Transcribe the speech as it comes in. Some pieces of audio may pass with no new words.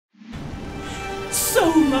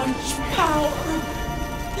So much power.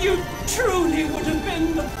 You truly would have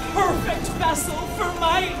been the perfect vessel for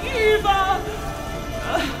my Eva!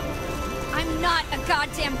 I'm not a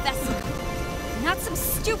goddamn vessel. I'm not some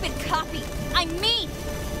stupid copy. I'm me,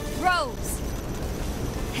 Rose.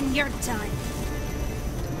 And you're done.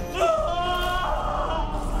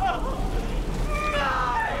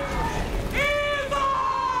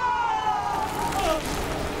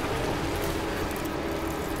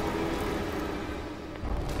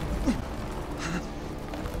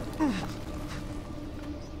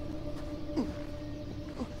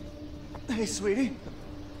 Hey, sweetie.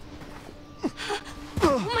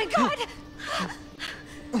 Oh my god!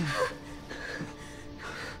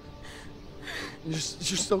 You're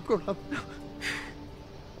so grown up now.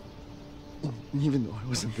 And even though I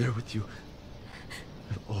wasn't there with you,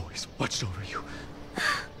 I've always watched over you.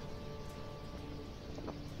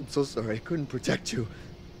 I'm so sorry I couldn't protect you.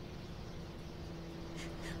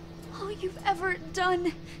 All you've ever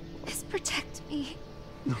done is protect me.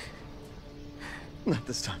 No. Not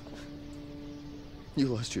this time. You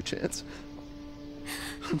lost your chance.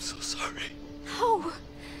 I'm so sorry. No.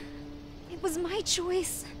 It was my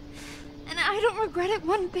choice. And I don't regret it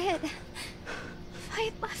one bit. If I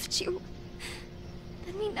had left you,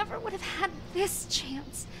 then we never would have had this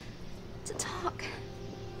chance to talk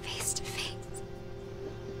face to face.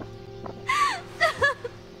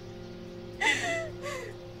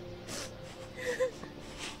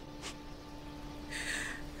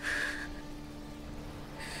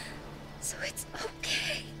 So it's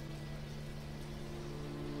okay.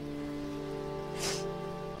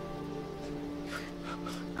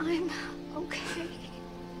 I'm okay.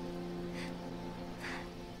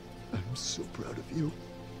 I'm so proud of you.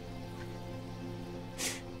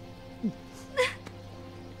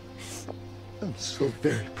 I'm so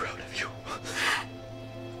very proud of you.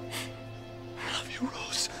 I love you,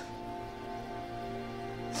 Rose.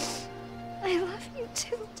 I love you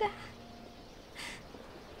too, Dad.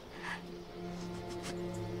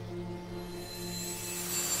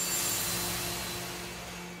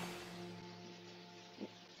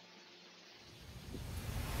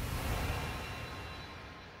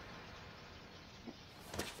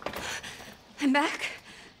 I'm back.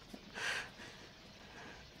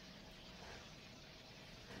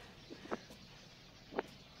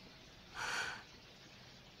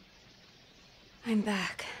 I'm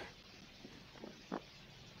back.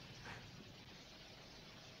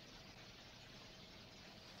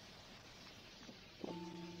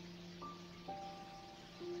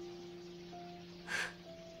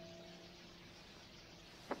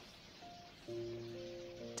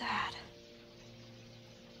 Dad.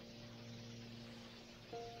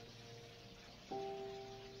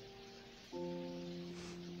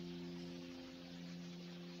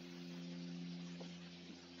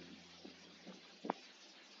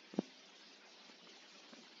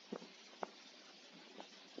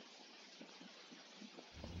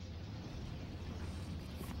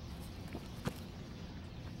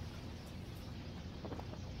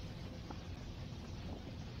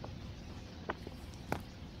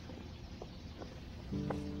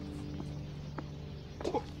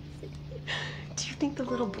 Do you think the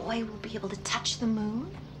little boy will be able to touch the moon?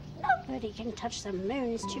 Nobody can touch the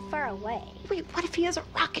moon. It's too far away. Wait, what if he has a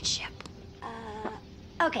rocket ship?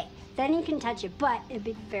 Okay, then you can touch it, but it'd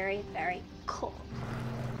be very, very cold.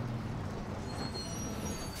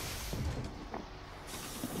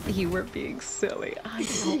 You were being silly. I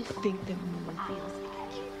don't think the moon feels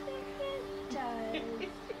like it. It does.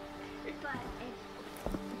 But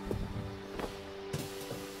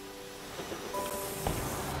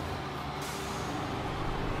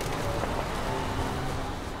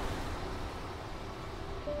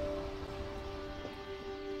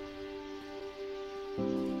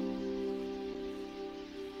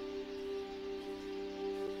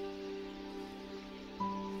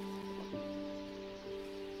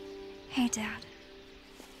Hey, Dad.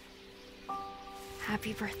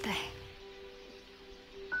 Happy birthday.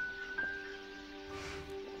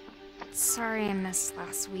 Sorry I missed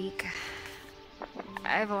last week. I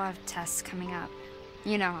have a lot of tests coming up.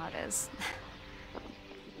 You know how it is.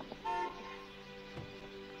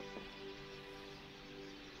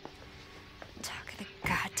 Talk of the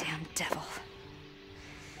goddamn devil.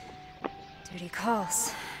 Duty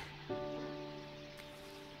calls.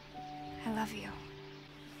 I love you.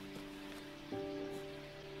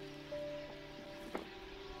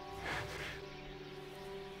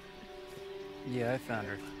 Yeah, I found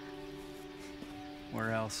her.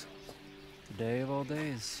 Where else? Today of all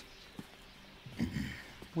days.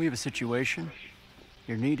 We have a situation.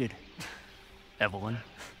 You're needed, Evelyn.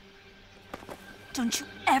 Don't you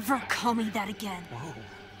ever call me that again.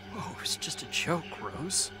 Whoa, it's just a joke,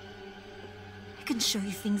 Rose. I can show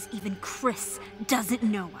you things even Chris doesn't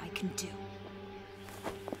know I can do.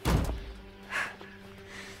 We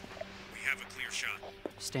have a clear shot.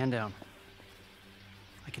 Stand down.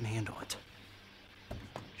 I can handle it.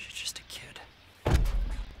 She's just a kid.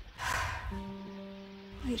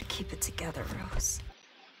 Way to keep it together, Rose.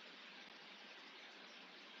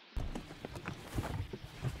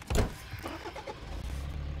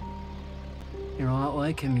 You're a lot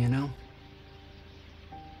like him, you know?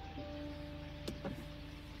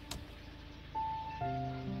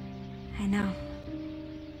 I know.